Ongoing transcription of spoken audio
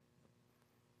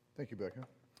Thank you, Becca.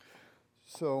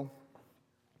 So,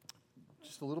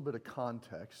 just a little bit of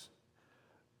context.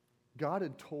 God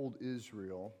had told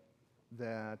Israel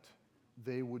that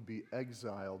they would be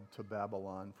exiled to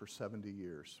Babylon for 70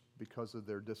 years because of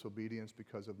their disobedience,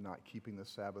 because of not keeping the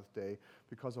Sabbath day,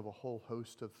 because of a whole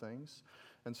host of things.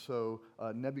 And so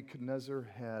Nebuchadnezzar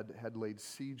had laid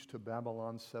siege to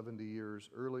Babylon 70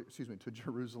 years earlier, to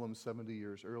Jerusalem 70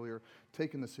 years earlier,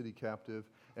 taken the city captive,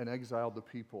 and exiled the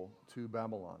people to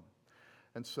Babylon.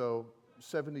 And so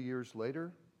 70 years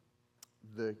later,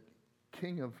 the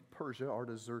king of Persia,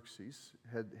 Artaxerxes,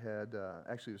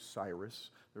 actually it was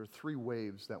Cyrus. There were 3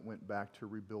 waves that went back to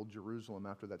rebuild Jerusalem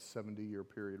after that 70-year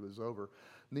period was over.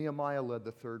 Nehemiah led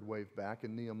the 3rd wave back,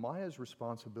 and Nehemiah's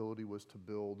responsibility was to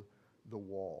build the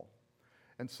wall.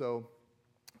 And so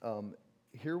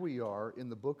here we are in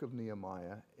the book of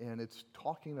Nehemiah, and it's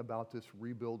talking about this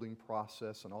rebuilding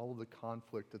process and all of the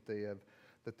conflict that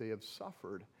they have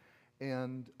suffered.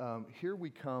 And here we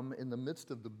come in the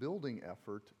midst of the building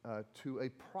effort to a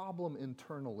problem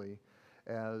internally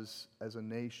as a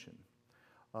nation.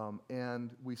 And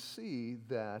we see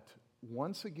that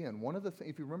once again, one of the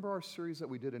things, if you remember our series that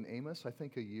we did in Amos, I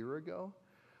think a year ago,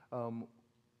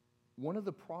 one of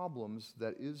the problems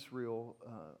that Israel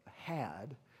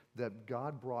had that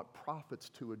God brought prophets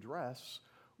to address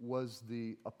was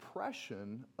the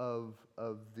oppression of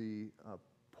the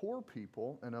poor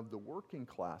people and of the working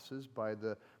classes by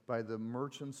the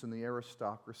merchants and the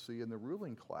aristocracy and the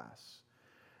ruling class.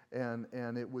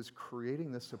 And it was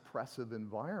creating this oppressive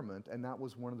environment, and that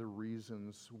was one of the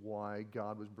reasons why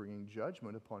God was bringing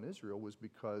judgment upon Israel, was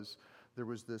because there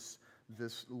was this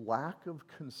lack of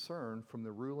concern from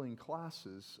the ruling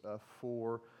classes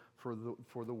for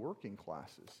the working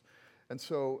classes. And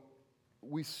so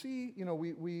we see,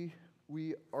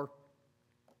 we are.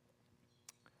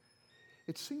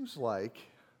 It seems like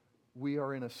we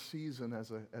are in a season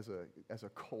as a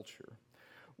culture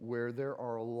where there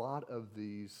are a lot of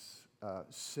these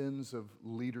sins of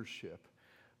leadership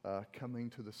coming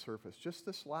to the surface. Just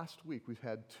this last week, we've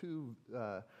had 2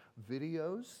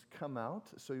 videos come out.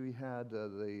 So we had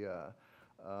the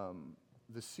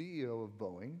CEO of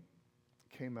Boeing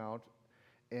came out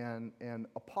and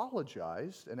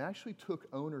apologized and actually took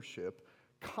ownership,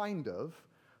 kind of,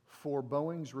 for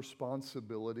Boeing's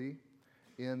responsibility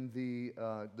in the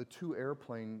 2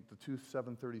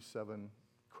 737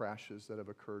 crashes that have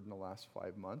occurred in the last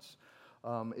 5 months.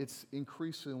 It's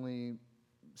increasingly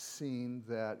seen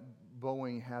that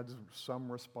Boeing had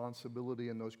some responsibility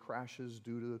in those crashes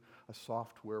due to a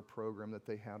software program that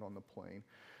they had on the plane.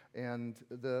 And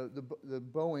the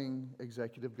Boeing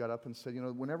executive got up and said,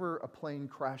 whenever a plane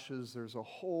crashes, there's a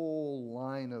whole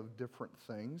line of different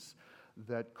things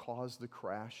that cause the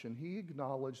crash, and he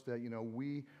acknowledged that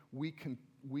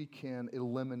we can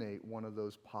eliminate one of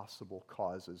those possible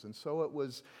causes. And so it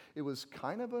was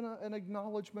kind of an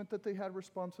acknowledgement that they had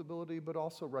responsibility, but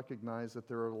also recognized that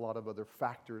there are a lot of other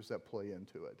factors that play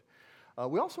into it.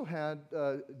 We also had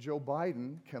Joe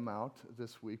Biden come out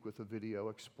this week with a video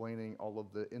explaining all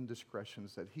of the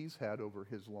indiscretions that he's had over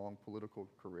his long political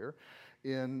career,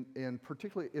 in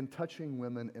particularly in touching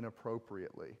women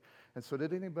inappropriately. And so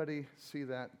did anybody see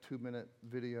that 2-minute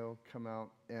video come out?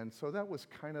 And so that was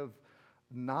kind of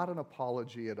not an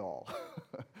apology at all.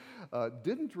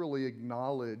 Didn't really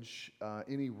acknowledge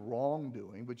any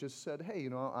wrongdoing, but just said, hey,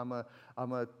 I'm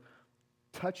a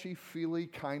touchy-feely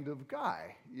kind of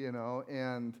guy,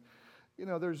 and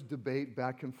there's debate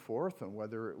back and forth on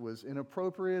whether it was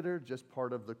inappropriate or just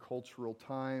part of the cultural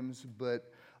times.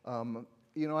 But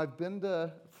I've been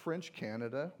to French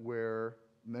Canada, where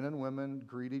men and women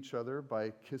greet each other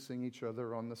by kissing each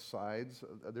other on the sides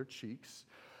of their cheeks.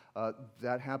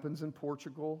 That happens in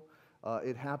Portugal.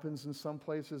 It happens in some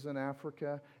places in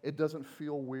Africa. It doesn't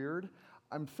feel weird.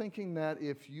 I'm thinking that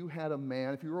if you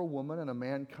were a woman and a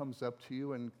man comes up to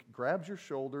you and grabs your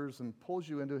shoulders and pulls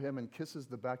you into him and kisses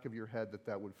the back of your head,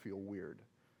 that would feel weird.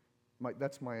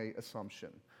 That's my assumption.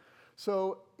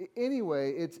 So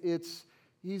anyway,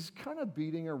 he's kind of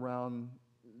beating around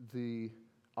the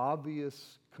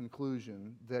obvious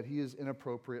conclusion that he has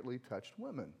inappropriately touched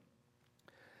women.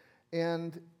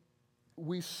 And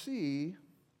we see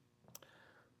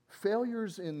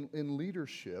failures in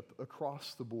leadership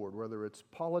across the board, whether it's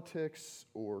politics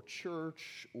or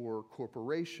church or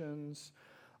corporations,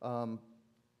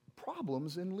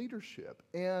 problems in leadership.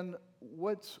 And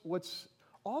what's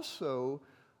also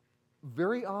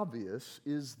very obvious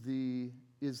is the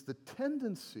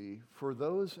tendency for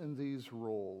those in these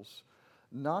roles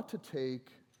not to take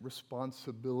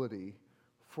responsibility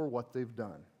for what they've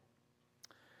done.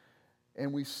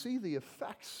 And we see the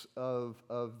effects of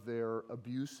their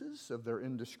abuses, of their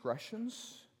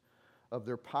indiscretions, of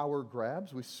their power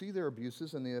grabs. We see their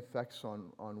abuses and the effects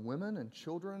on women and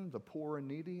children, the poor and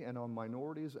needy, and on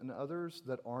minorities and others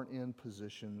that aren't in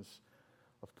positions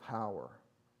of power.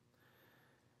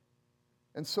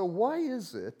 And so why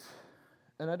is it,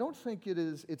 and I don't think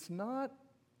it's not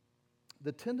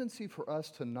the tendency for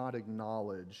us to not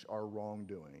acknowledge our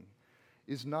wrongdoing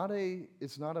is not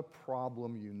a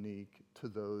problem unique to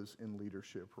those in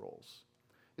leadership roles.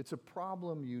 It's a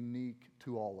problem unique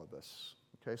to all of us.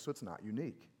 Okay, so it's not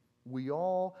unique. We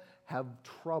all have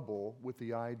trouble with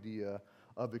the idea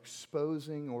of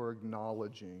exposing or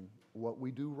acknowledging what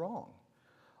we do wrong.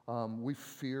 We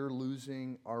fear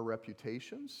losing our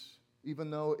reputations, even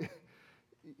though,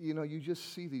 you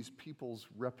just see these people's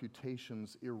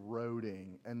reputations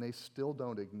eroding and they still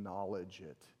don't acknowledge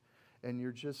it. And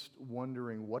you're just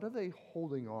wondering, what are they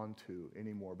holding on to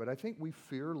anymore? But I think we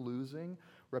fear losing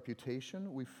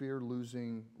reputation. We fear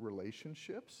losing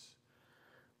relationships.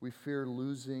 We fear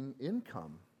losing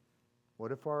income.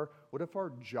 What if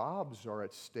our jobs are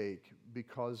at stake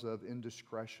because of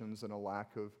indiscretions and a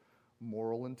lack of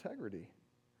moral integrity?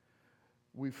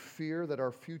 We fear that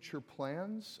our future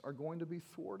plans are going to be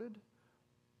thwarted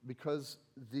because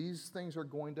these things are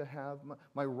going to have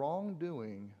my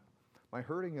wrongdoing, my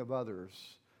hurting of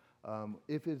others.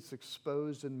 If it's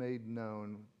exposed and made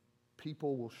known,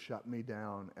 people will shut me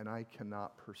down and I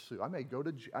cannot pursue. I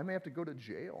may have to go to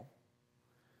jail.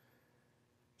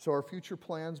 So our future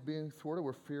plans being thwarted,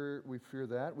 we fear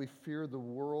that. We fear the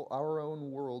world, our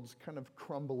own worlds kind of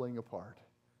crumbling apart,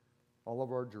 all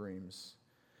of our dreams.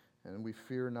 And we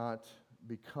fear not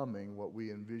becoming what we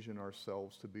envision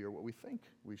ourselves to be or what we think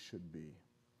we should be.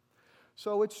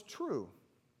 So it's true,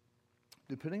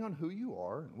 depending on who you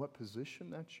are and what position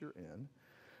that you're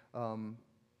in,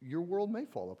 your world may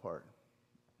fall apart.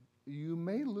 You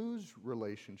may lose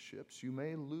relationships. You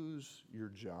may lose your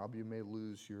job. You may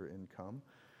lose your income.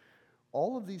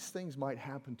 All of these things might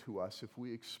happen to us if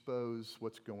we expose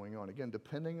what's going on. Again,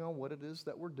 depending on what it is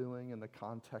that we're doing and the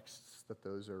contexts that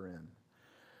those are in.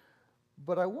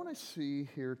 But I want to see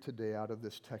here today out of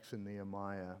this text in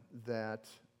Nehemiah that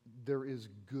there is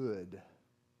good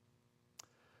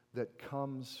that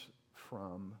comes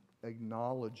from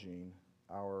acknowledging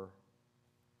our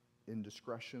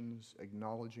indiscretions,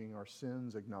 acknowledging our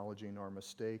sins, acknowledging our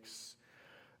mistakes,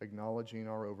 acknowledging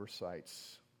our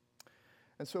oversights.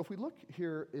 And so if we look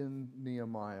here in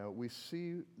Nehemiah, we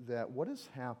see that what has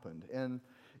happened, and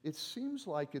it seems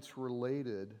like it's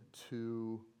related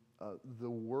to the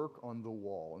work on the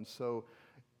wall. And so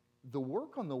the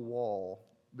work on the wall,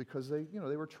 because they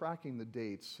were tracking the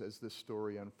dates as this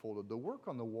story unfolded, the work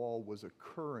on the wall was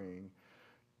occurring,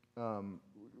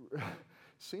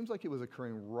 seems like it was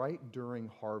occurring right during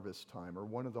harvest time, or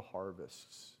one of the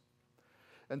harvests.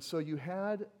 And so you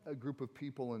had a group of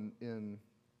people in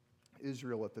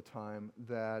Israel at the time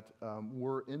that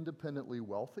were independently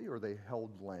wealthy, or they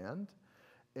held land,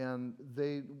 and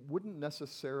they wouldn't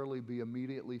necessarily be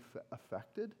immediately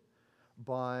affected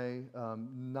by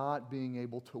not being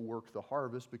able to work the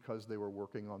harvest because they were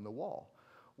working on the wall.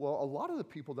 Well, a lot of the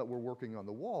people that were working on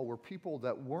the wall were people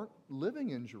that weren't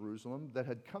living in Jerusalem, that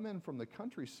had come in from the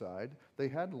countryside. They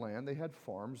had land, they had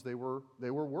farms, they were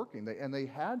working, and they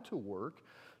had to work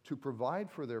to provide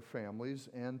for their families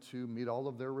and to meet all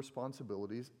of their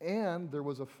responsibilities, and there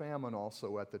was a famine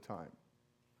also at the time.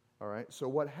 All right, so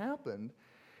what happened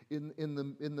in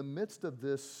the midst of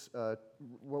this,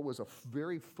 what was a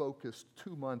very focused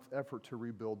 2-month effort to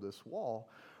rebuild this wall,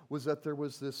 was that there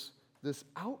was this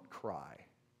outcry,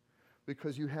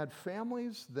 because you had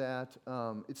families that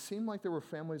it seemed like there were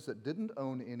families that didn't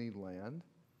own any land,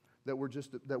 that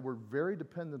were very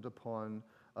dependent upon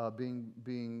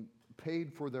being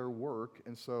paid for their work,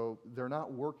 and so they're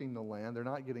not working the land, they're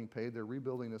not getting paid, they're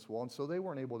rebuilding this wall, and so they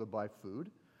weren't able to buy food.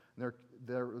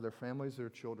 Their families, their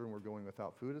children were going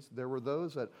without food. There were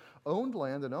those that owned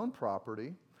land and owned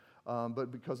property,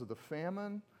 but because of the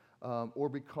famine or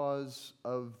because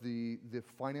of the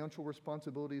financial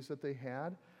responsibilities that they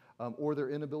had, or their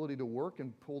inability to work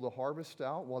and pull the harvest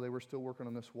out while they were still working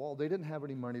on this wall, they didn't have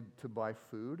any money to buy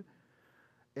food.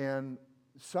 And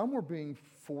some were being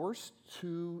forced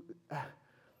to,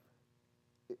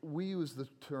 we use the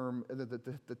term,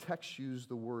 the text used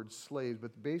the word slaves,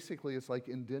 but basically it's like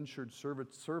indentured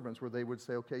servants, where they would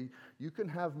say, okay, you can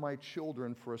have my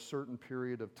children for a certain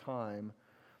period of time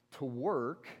to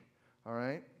work, all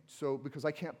right? So, because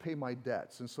I can't pay my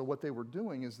debts. And so what they were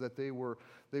doing is that they were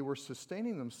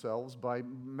sustaining themselves by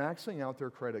maxing out their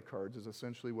credit cards, is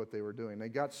essentially what they were doing. They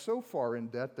got so far in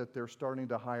debt that they're starting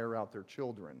to hire out their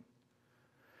children.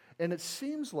 And it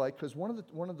seems like, because one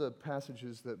of the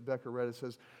passages that Becca read, it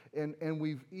says, and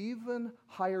we've even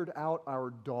hired out our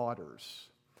daughters.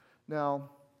 Now,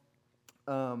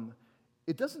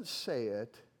 it doesn't say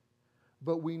it,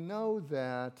 but we know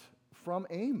that from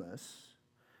Amos,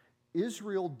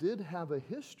 Israel did have a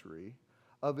history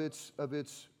of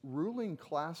its ruling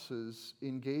classes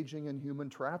engaging in human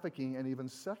trafficking and even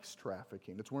sex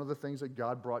trafficking. It's one of the things that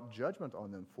God brought judgment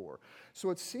on them for. So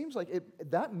it seems like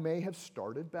that may have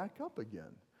started back up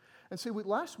again. And see,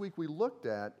 last week we looked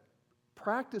at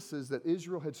practices that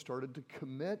Israel had started to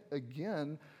commit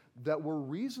again that were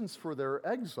reasons for their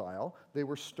exile. They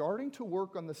were starting to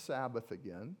work on the Sabbath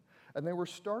again, and they were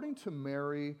starting to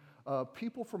marry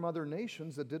people from other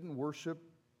nations that didn't worship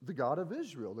the God of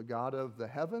Israel, the God of the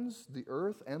heavens, the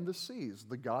earth, and the seas,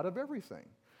 the God of everything.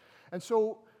 And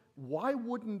so why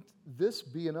wouldn't this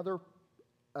be another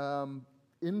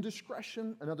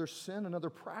indiscretion, another sin, another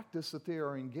practice that they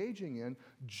are engaging in,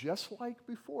 just like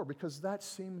before? Because that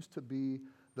seems to be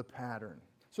the pattern.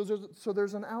 So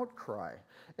there's an outcry.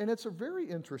 And it's a very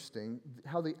interesting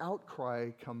how the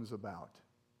outcry comes about.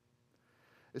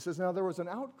 It says, now there was an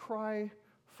outcry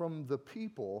from the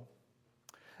people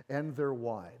and their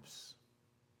wives.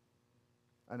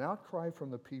 An outcry from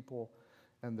the people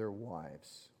and their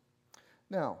wives.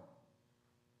 Now,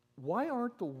 why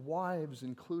aren't the wives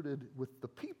included with the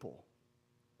people?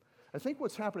 I think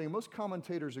what's happening, and most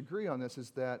commentators agree on this,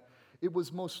 is that it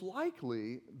was most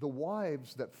likely the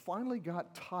wives that finally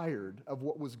got tired of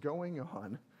what was going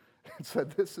on and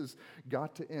said, this has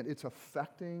got to end. It's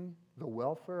affecting the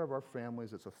welfare of our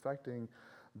families. It's affecting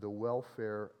the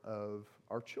welfare of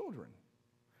our children.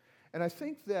 And I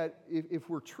think that if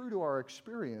we're true to our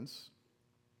experience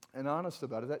and honest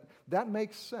about it, that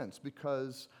makes sense,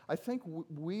 because I think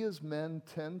we as men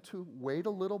tend to wait a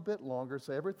little bit longer,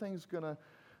 say everything's going to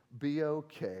be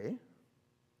okay,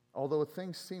 although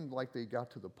things seemed like they got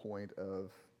to the point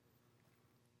of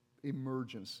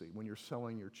emergency when you're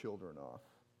selling your children off.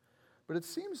 But it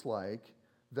seems like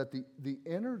that the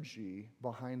energy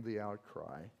behind the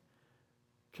outcry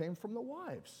came from the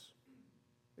wives.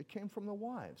 It came from the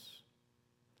wives.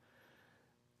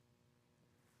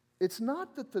 It's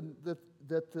not that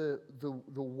the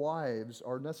wives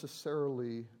are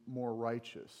necessarily more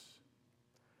righteous,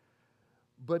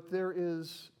 but there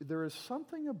is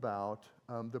something about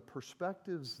the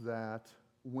perspectives that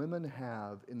women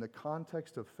have in the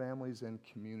context of families and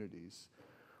communities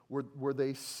where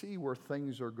they see where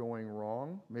things are going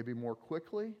wrong, maybe more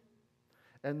quickly,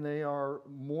 and they are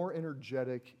more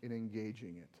energetic in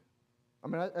engaging it. I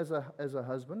mean, as a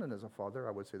husband and as a father,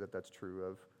 I would say that that's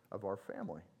true of our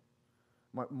family.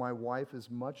 My wife is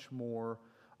much more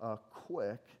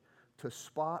quick to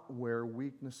spot where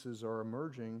weaknesses are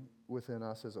emerging within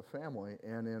us as a family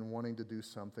and in wanting to do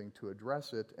something to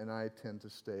address it, and I tend to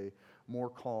stay more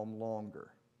calm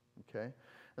longer, okay?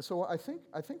 And so I think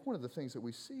one of the things that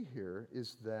we see here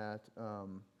is that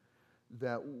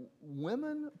that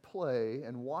women play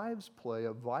and wives play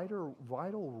a vital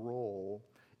role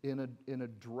in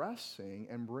addressing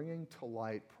and bringing to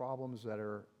light problems that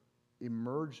are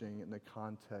emerging in the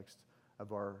context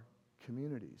of our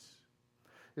communities.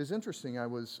 It was interesting. I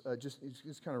was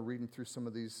just kind of reading through some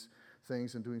of these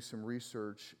things and doing some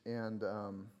research, and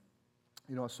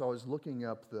so I was looking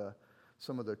up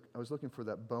I was looking for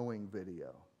that Boeing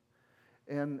video,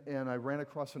 and I ran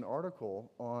across an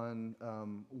article on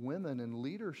women in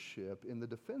leadership in the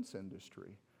defense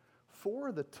industry. 4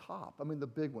 of the top, I mean the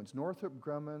big ones: Northrop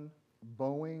Grumman,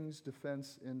 Boeing's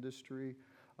defense industry,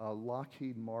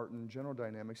 Lockheed Martin, General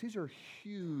Dynamics. These are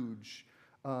huge,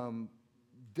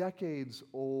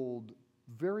 decades-old,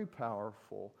 very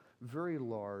powerful, very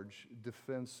large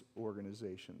defense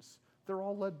organizations. They're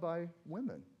all led by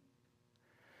women.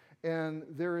 And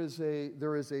there is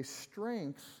a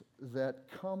strength that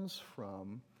comes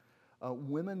from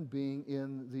women being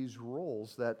in these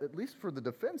roles that, at least for the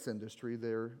defense industry,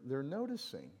 they're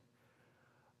noticing.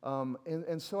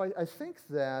 And so I think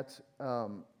that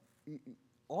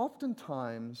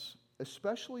oftentimes,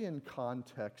 especially in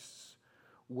contexts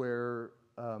where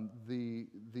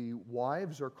the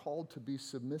wives are called to be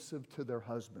submissive to their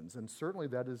husbands, and certainly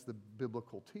that is the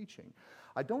biblical teaching,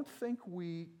 I don't think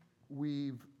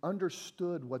we've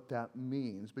understood what that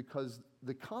means, because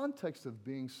the context of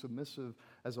being submissive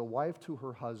as a wife to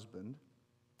her husband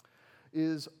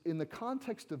is in the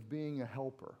context of being a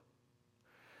helper.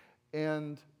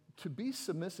 And to be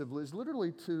submissive is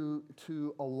literally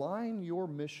to align your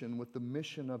mission with the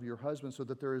mission of your husband, so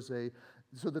that there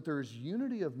is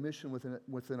unity of mission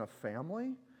within a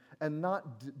family and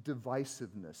not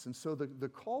divisiveness. And so the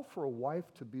call for a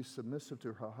wife to be submissive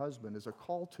to her husband is a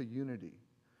call to unity.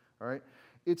 all right?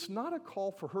 It's not a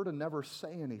call for her to never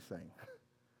say anything.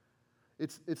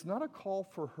 It's not a call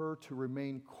for her to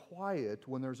remain quiet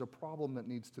when there's a problem that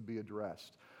needs to be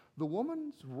addressed. The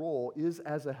woman's role is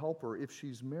as a helper if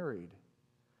she's married.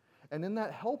 And in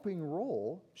that helping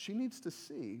role, she needs to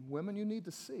see, women, you need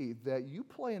to see that you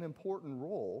play an important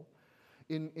role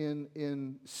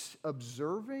in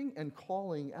observing and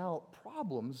calling out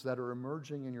problems that are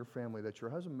emerging in your family that your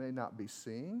husband may not be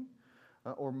seeing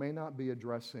or may not be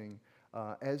addressing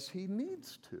as he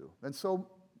needs to. And so,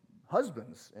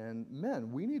 husbands and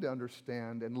men, we need to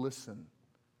understand and listen.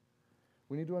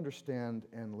 We need to understand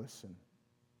and listen.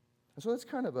 And so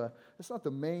it's not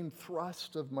the main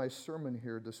thrust of my sermon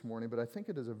here this morning, but I think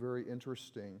it is a very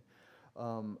interesting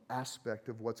aspect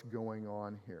of what's going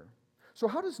on here. So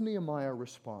how does Nehemiah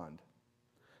respond?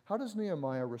 How does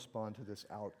Nehemiah respond to this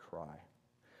outcry?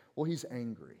 Well, he's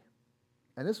angry.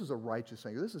 And this is a righteous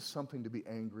anger. This is something to be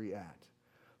angry at.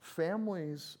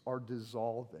 Families are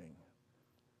dissolving.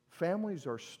 Families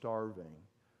are starving.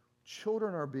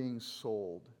 Children are being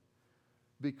sold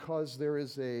because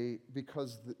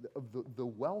of the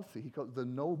wealthy, the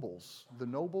nobles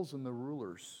and the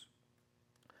rulers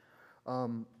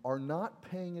are not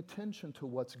paying attention to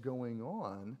what's going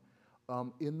on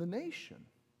in the nation.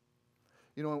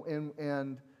 You know,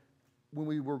 and when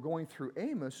we were going through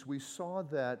Amos, we saw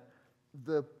that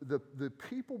the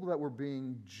people that were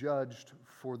being judged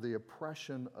for the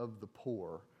oppression of the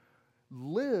poor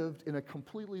lived in a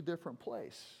completely different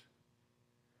place.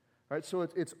 Right? So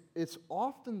it's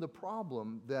often the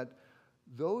problem that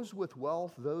those with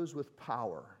wealth, those with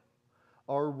power,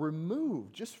 are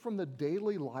removed just from the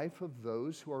daily life of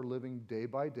those who are living day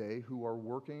by day, who are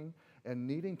working and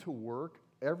needing to work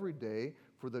every day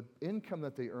for the income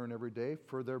that they earn every day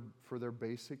for their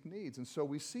basic needs. And so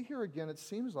we see here again, it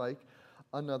seems like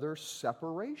another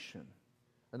separation.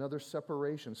 Another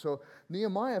separation. So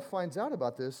Nehemiah finds out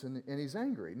about this and he's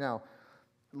angry. Now,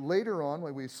 later on,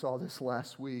 when we saw this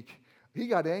last week, he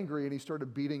got angry and he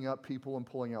started beating up people and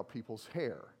pulling out people's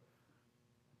hair.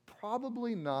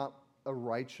 Probably not a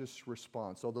righteous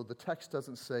response, although the text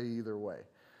doesn't say either way.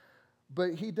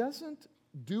 But he doesn't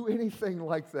do anything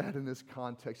like that in this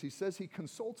context. He says he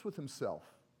consults with himself.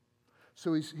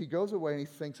 So he goes away and he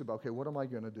thinks about, okay, what am I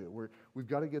going to do? We've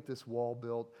got to get this wall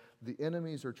built. The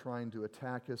enemies are trying to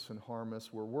attack us and harm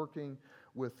us. We're working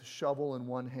with a shovel in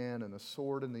one hand and a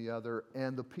sword in the other,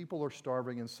 and the people are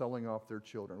starving and selling off their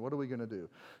children. What are we going to do?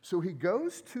 So he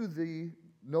goes to the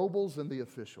nobles and the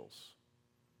officials,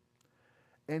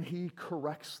 and he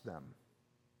corrects them.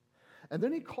 And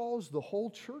then he calls the whole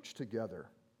church together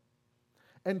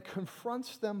and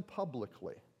confronts them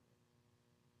publicly.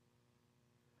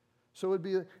 So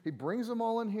he brings them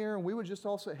all in here, and we would just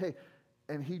all say, hey,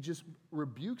 and he just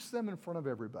rebukes them in front of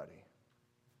everybody.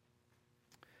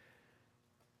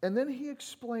 And then he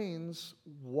explains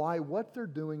why what they're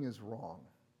doing is wrong.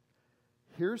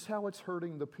 Here's how it's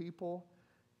hurting the people.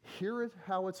 Here is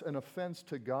how it's an offense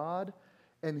to God.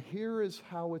 And here is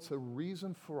how it's a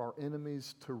reason for our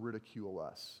enemies to ridicule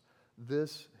us.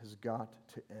 This has got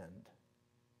to end.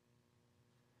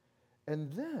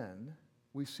 And then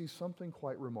we see something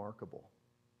quite remarkable.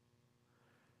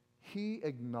 He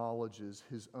acknowledges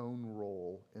his own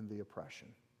role in the oppression.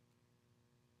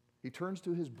 He turns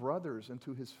to his brothers and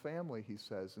to his family, he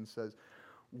says, and says,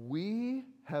 we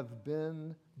have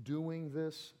been doing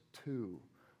this too.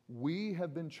 We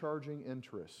have been charging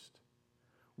interest.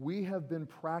 We have been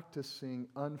practicing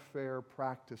unfair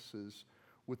practices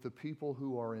with the people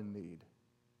who are in need.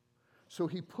 So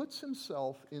he puts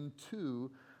himself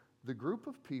into the group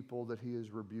of people that he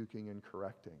is rebuking and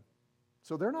correcting.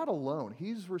 So they're not alone.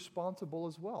 He's responsible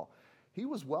as well. He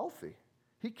was wealthy.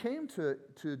 He came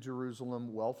to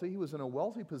Jerusalem wealthy. He was in a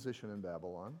wealthy position in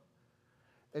Babylon.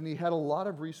 And he had a lot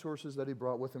of resources that he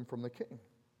brought with him from the king.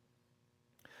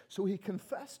 So he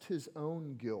confessed his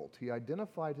own guilt. He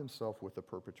identified himself with the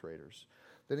perpetrators.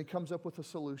 Then he comes up with a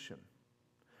solution.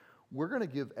 We're going to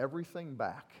give everything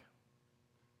back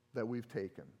that we've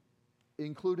taken,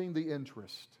 including the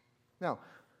interest. Now,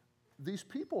 these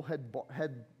people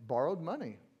had borrowed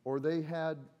money, or they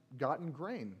had gotten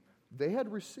grain. They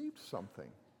had received something.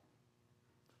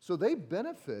 So they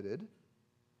benefited,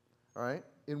 all right,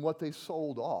 in what they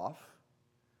sold off.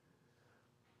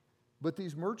 But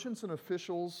these merchants and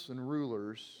officials and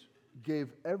rulers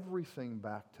gave everything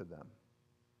back to them.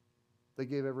 They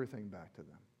gave everything back to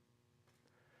them.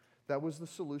 That was the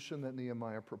solution that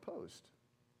Nehemiah proposed.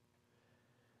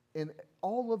 And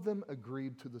all of them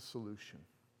agreed to the solution.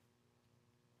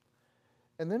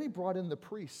 And then he brought in the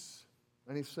priests,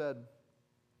 and he said,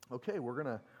 okay,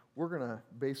 we're gonna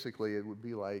basically, it would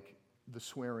be like the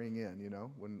swearing in,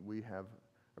 when we have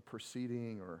a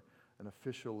proceeding or an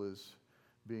official is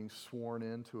being sworn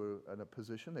into a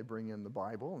position, they bring in the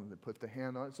Bible and they put the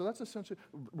hand on it. So that's essentially,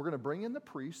 we're going to bring in the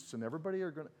priests, and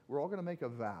we're all going to make a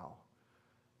vow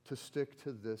to stick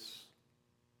to this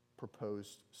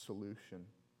proposed solution.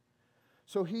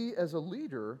 So he, as a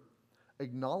leader,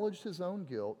 acknowledged his own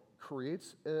guilt,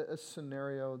 creates a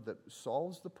scenario that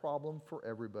solves the problem for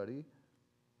everybody,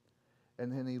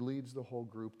 and then he leads the whole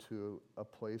group to a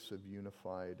place of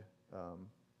unified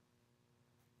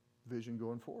vision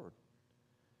going forward.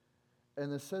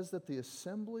 And it says that the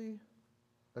assembly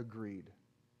agreed.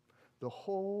 The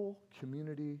whole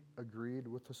community agreed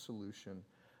with the solution,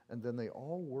 and then they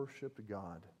all worshiped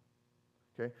God.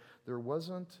 Okay? There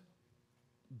wasn't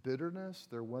bitterness,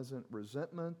 there wasn't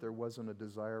resentment, there wasn't a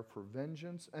desire for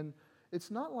vengeance, and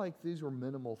it's not like these were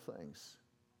minimal things.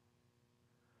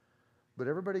 But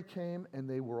everybody came and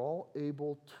they were all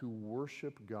able to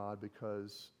worship God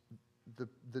because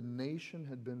the nation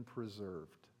had been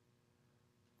preserved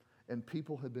and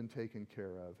people had been taken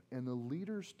care of, and the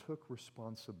leaders took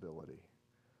responsibility.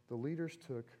 The leaders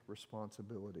took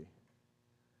responsibility.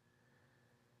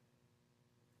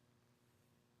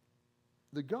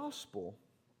 The gospel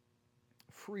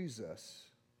frees us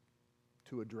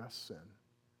to address sin.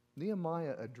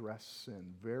 Nehemiah addressed sin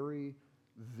very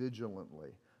vigilantly.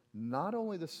 Not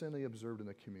only the sin he observed in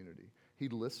the community. He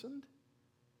listened,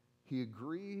 he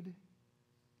agreed,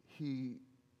 he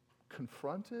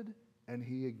confronted, and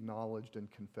he acknowledged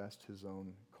and confessed his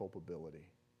own culpability.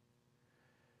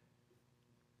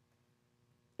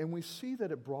 And we see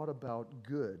that it brought about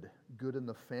good in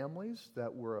the families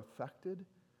that were affected,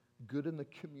 good in the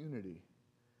community.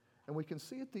 And we can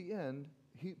see at the end,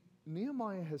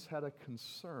 Nehemiah has had a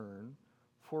concern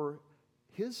for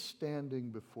his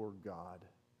standing before God.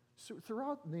 So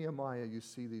throughout Nehemiah, you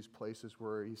see these places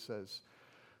where he says,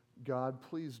 God,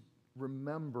 please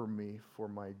remember me for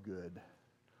my good.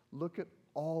 Look at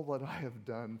all that I have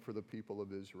done for the people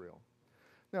of Israel.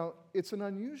 Now, it's an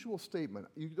unusual statement.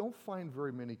 You don't find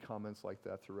very many comments like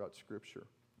that throughout Scripture.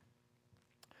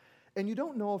 And you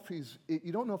don't know if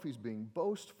he's being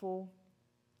boastful.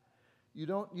 You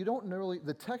don't really,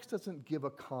 the text doesn't give a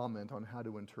comment on how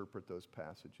to interpret those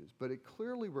passages, but it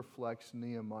clearly reflects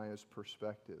Nehemiah's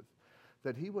perspective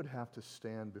that he would have to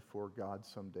stand before God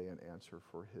someday and answer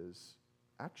for his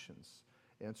actions,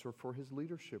 answer for his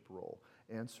leadership role,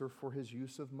 answer for his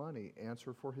use of money,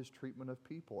 answer for his treatment of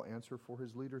people, answer for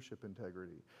his leadership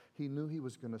integrity. He knew he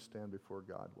was going to stand before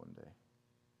God one day.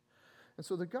 And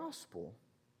so the gospel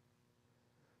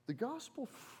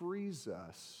frees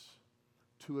us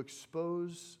to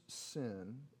expose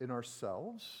sin in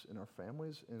ourselves, in our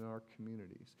families, in our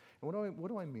communities. And what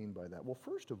do I mean by that? Well,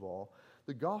 first of all,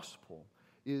 the gospel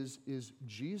is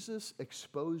Jesus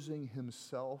exposing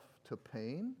himself to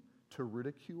pain, to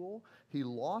ridicule. He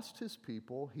lost his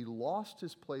people. He lost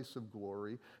his place of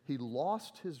glory. He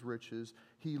lost his riches.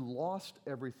 He lost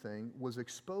everything, was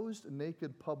exposed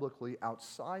naked publicly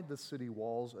outside the city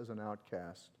walls as an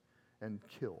outcast and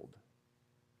killed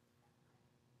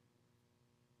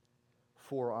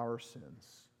for our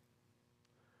sins.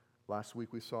 Last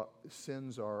week we saw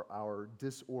sins are our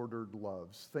disordered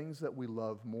loves, things that we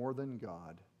love more than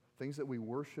God, things that we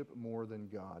worship more than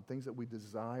God, things that we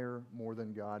desire more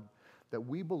than God, that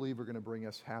we believe are going to bring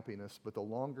us happiness, but the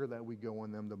longer that we go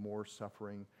in them, the more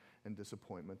suffering and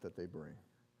disappointment that they bring.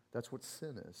 That's what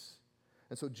sin is.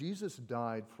 And so Jesus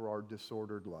died for our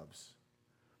disordered loves.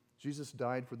 Jesus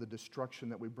died for the destruction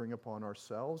that we bring upon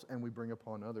ourselves and we bring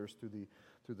upon others through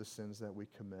the sins that we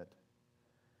commit.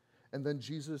 And then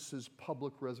Jesus'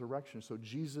 public resurrection. So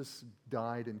Jesus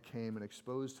died and came and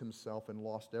exposed himself and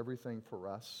lost everything for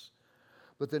us.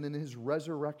 But then in his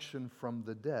resurrection from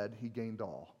the dead, he gained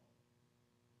all.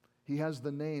 He has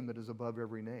the name that is above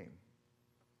every name.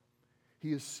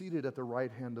 He is seated at the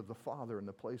right hand of the Father in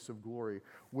the place of glory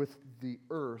with the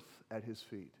earth at his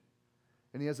feet.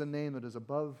 And he has a name that is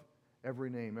above every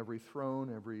name, every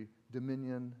throne, every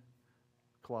dominion.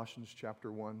 Colossians chapter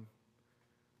 1.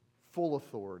 Full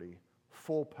authority,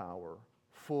 full power,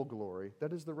 full glory.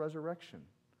 That is the resurrection.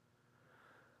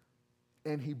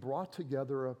 And he brought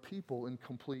together a people in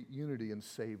complete unity and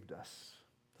saved us.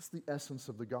 That's the essence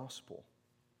of the gospel.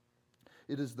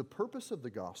 It is the purpose of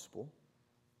the gospel,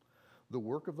 the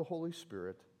work of the Holy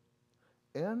Spirit,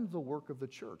 and the work of the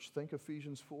church. Think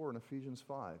Ephesians 4 and Ephesians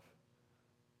 5.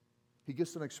 He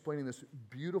gets done explaining this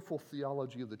beautiful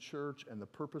theology of the church and the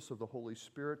purpose of the Holy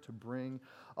Spirit to bring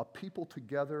a people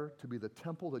together to be the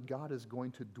temple that God is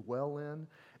going to dwell in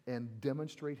and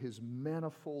demonstrate his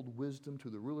manifold wisdom to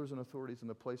the rulers and authorities in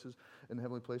the places, in the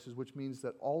heavenly places, which means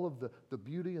that all of the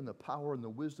beauty and the power and the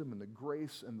wisdom and the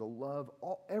grace and the love,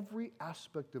 every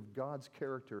aspect of God's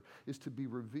character is to be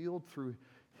revealed through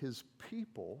his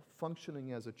people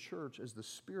functioning as a church as the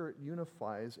Spirit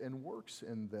unifies and works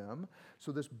in them.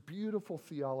 So this beautiful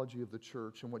theology of the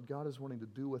church and what God is wanting to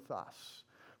do with us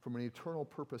from an eternal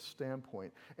purpose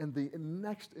standpoint. And the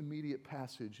next immediate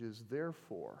passage is,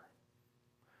 therefore,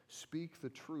 speak the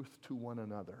truth to one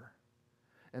another.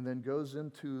 And then goes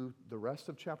into the rest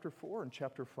of chapter 4 and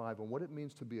chapter 5 and what it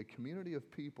means to be a community of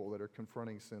people that are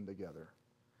confronting sin together.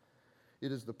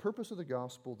 It is the purpose of the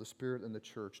gospel, the Spirit, and the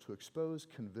church to expose,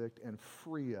 convict, and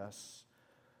free us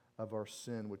of our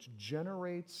sin, which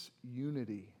generates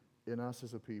unity in us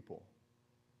as a people,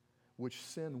 which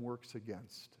sin works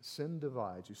against. Sin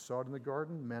divides. You saw it in the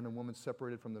garden. Man and woman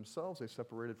separated from themselves. They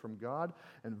separated from God,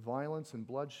 and violence and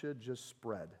bloodshed just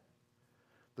spread.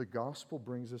 The gospel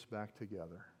brings us back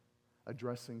together.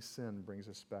 Addressing sin brings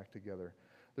us back together.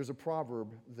 There's a proverb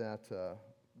that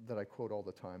I quote all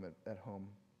the time at home.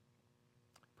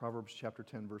 Proverbs chapter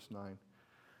 10, verse 9.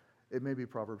 It may be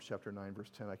Proverbs chapter 9, verse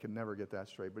 10. I can never get that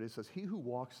straight. But it says, he who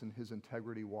walks in his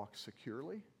integrity walks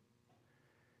securely.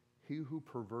 He who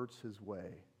perverts his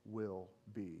way will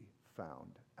be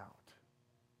found out.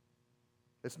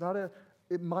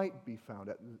 It might be found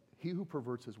out. He who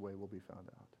perverts his way will be found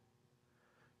out.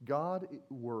 God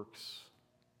works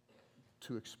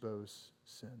to expose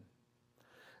sin.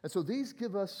 And so these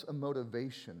give us a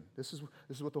motivation. This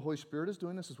is what the Holy Spirit is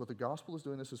doing. This is what the gospel is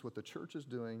doing. This is what the church is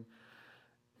doing.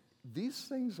 These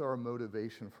things are a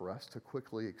motivation for us to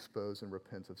quickly expose and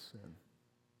repent of sin.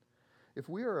 If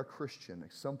we are a Christian,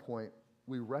 at some point,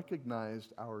 we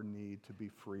recognized our need to be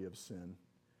free of sin,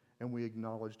 and we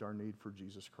acknowledged our need for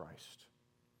Jesus Christ.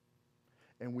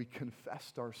 And we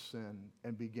confessed our sin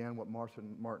and began what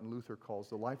Martin Luther calls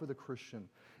the life of the Christian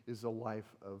is a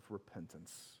life of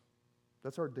repentance.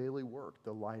 That's our daily work,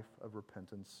 the life of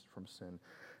repentance from sin.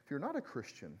 If you're not a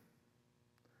Christian,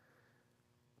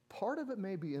 part of it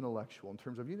may be intellectual in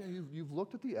terms of, you've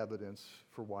looked at the evidence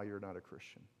for why you're not a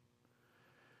Christian.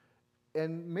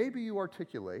 And maybe you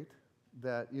articulate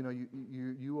that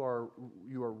you are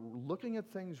looking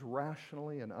at things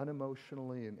rationally and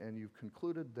unemotionally, and you've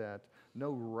concluded that no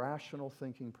rational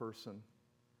thinking person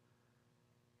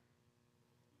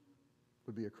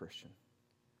would be a Christian.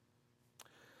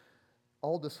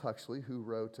 Aldous Huxley, who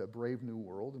wrote A Brave New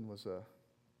World and was an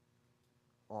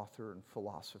author and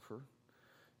philosopher,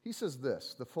 he says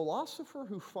this: the philosopher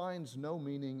who finds no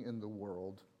meaning in the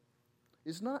world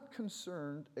is not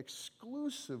concerned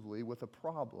exclusively with a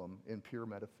problem in pure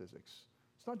metaphysics.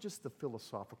 It's not just the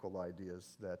philosophical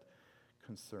ideas that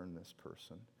concern this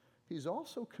person. He's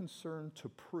also concerned to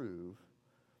prove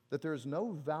that there is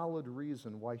no valid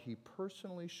reason why he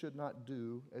personally should not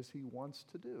do as he wants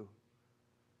to do.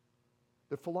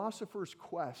 The philosopher's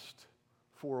quest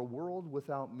for a world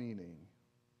without meaning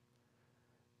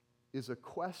is a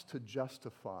quest to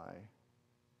justify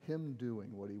him doing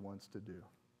what he wants to do.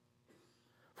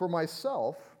 For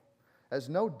myself, as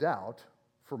no doubt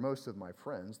for most of my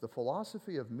friends, the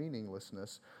philosophy of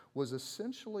meaninglessness was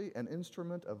essentially an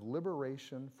instrument of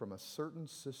liberation from a certain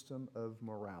system of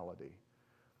morality.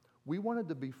 We wanted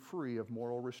to be free of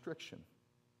moral restriction.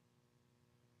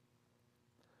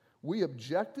 We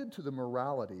objected to the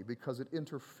morality because it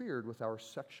interfered with our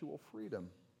sexual freedom.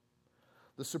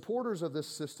 The supporters of this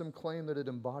system claimed that it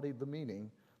embodied the meaning,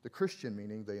 the Christian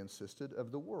meaning, they insisted,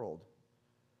 of the world.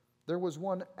 There was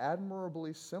one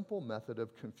admirably simple method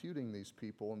of confuting these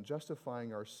people and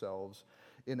justifying ourselves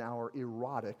in our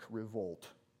erotic revolt.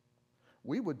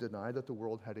 We would deny that the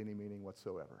world had any meaning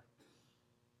whatsoever.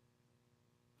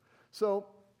 So,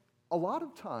 a lot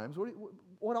of times,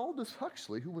 what Aldous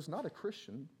Huxley, who was not a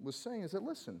Christian, was saying is that,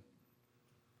 listen,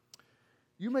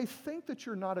 you may think that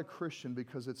you're not a Christian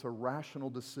because it's a rational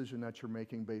decision that you're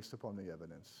making based upon the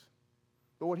evidence.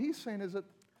 But what he's saying is that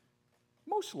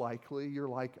most likely you're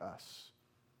like us.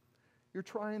 You're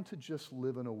trying to just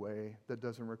live in a way that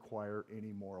doesn't require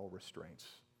any moral restraints.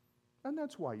 And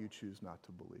that's why you choose not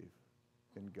to believe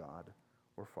in God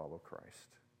or follow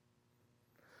Christ.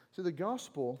 So the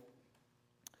gospel,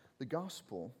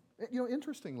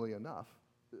 interestingly enough,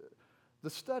 the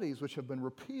studies which have been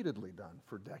repeatedly done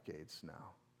for decades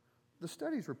now, the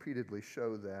studies repeatedly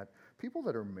show that people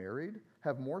that are married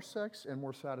have more sex and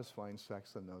more satisfying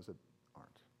sex than those that aren't.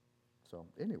 So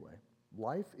anyway,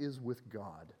 life is with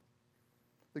God.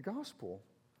 The gospel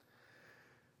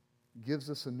gives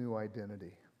us a new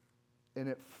identity, and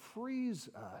it frees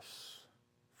us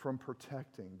from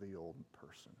protecting the old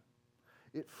person.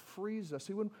 It frees us.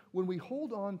 See, when we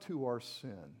hold on to our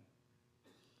sin,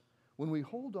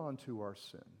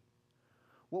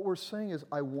 what we're saying is,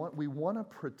 we want to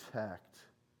protect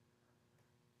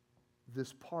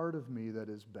this part of me that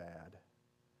is bad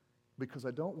because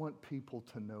I don't want people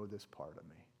to know this part of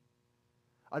me.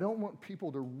 I don't want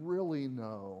people to really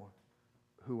know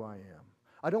who I am.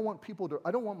 I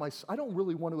don't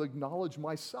really want to acknowledge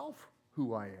myself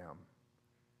who I am.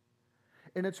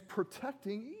 And it's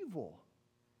protecting evil.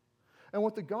 And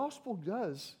what the gospel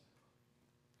does,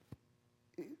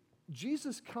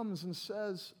 Jesus comes and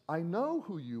says, I know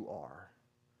who you are.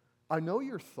 I know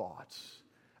your thoughts.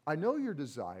 I know your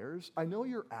desires. I know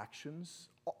your actions.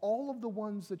 All of the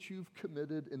ones that you've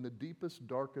committed in the deepest,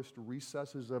 darkest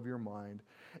recesses of your mind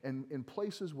and in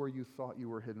places where you thought you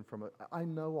were hidden from it. I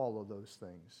know all of those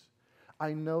things.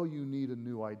 I know you need a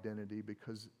new identity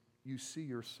because you see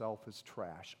yourself as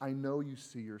trash. I know you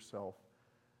see yourself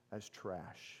as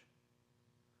trash.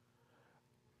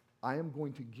 I am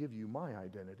going to give you my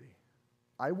identity.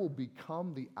 I will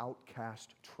become the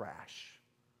outcast trash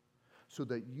so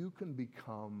that you can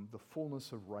become the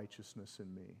fullness of righteousness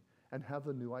in me and have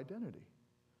a new identity.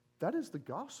 That is the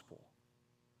gospel.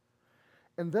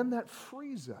 And then that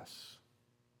frees us.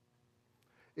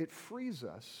 It frees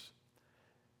us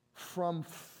from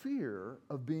fear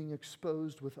of being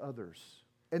exposed with others.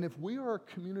 And if we are a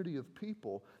community of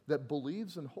people that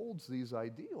believes and holds these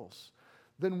ideals,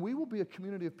 then we will be a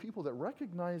community of people that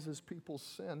recognizes people's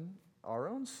sin, our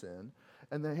own sin,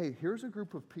 and then, hey, here's a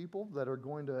group of people that are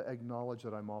going to acknowledge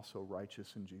that I'm also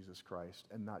righteous in Jesus Christ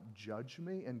and not judge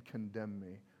me and condemn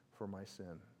me for my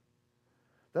sin.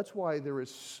 That's why there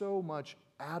is so much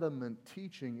adamant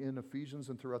teaching in Ephesians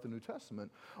and throughout the New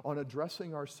Testament on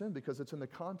addressing our sin, because it's in the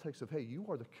context of, hey, you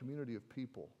are the community of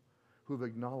people who have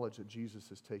acknowledged that Jesus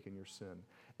has taken your sin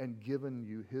and given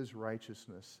you his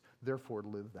righteousness. Therefore,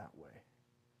 live that way.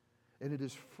 And it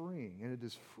is freeing, and it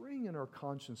is freeing in our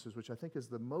consciences, which I think is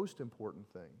the most important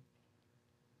thing.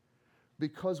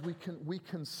 Because we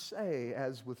can say,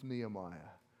 as with Nehemiah,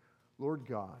 Lord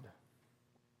God,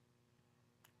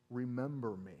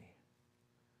 remember me.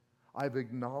 I've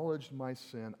acknowledged my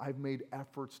sin. I've made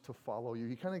efforts to follow you.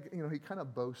 He kind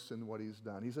of boasts in what he's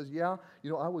done. He says, yeah,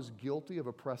 I was guilty of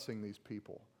oppressing these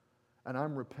people, and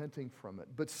I'm repenting from it.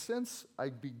 But since I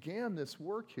began this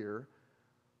work here,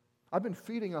 I've been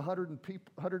feeding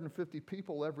 150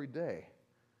 people every day.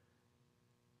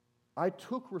 I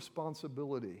took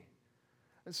responsibility.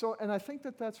 And I think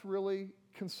that that's really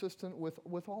consistent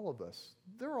with all of us.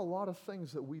 There are a lot of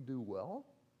things that we do well,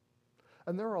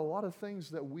 and there are a lot of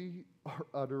things that we are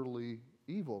utterly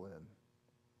evil in.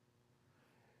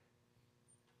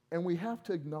 And we have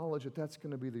to acknowledge that that's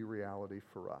going to be the reality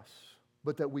for us,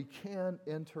 but that we can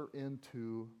enter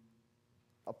into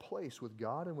a place with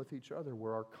God and with each other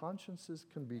where our consciences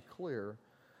can be clear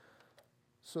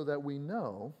so that we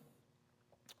know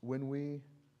when we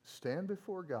stand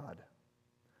before God,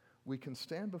 we can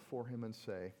stand before him and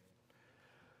say,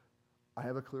 I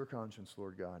have a clear conscience,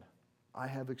 Lord God. I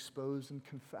have exposed and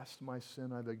confessed my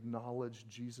sin. I've acknowledged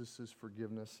Jesus'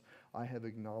 forgiveness. I have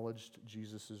acknowledged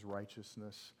Jesus'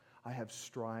 righteousness. I have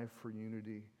strived for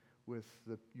unity with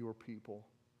your people.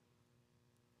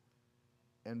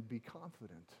 And be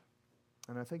confident.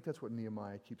 And I think that's what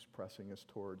Nehemiah keeps pressing us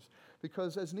towards.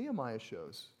 Because as Nehemiah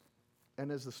shows,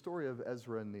 and as the story of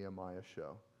Ezra and Nehemiah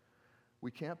show,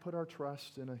 we can't put our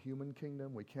trust in a human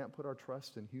kingdom. We can't put our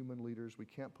trust in human leaders. We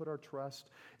can't put our trust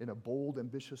in a bold,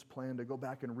 ambitious plan to go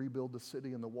back and rebuild the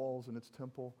city and the walls and its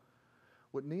temple.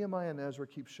 What Nehemiah and Ezra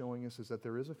keep showing us is that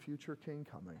there is a future king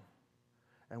coming.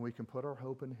 And we can put our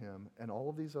hope in him, and all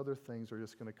of these other things are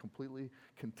just going to completely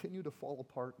continue to fall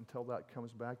apart until that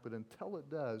comes back. But until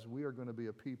it does, we are going to be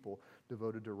a people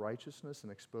devoted to righteousness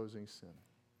and exposing sin.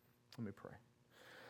 Let me pray.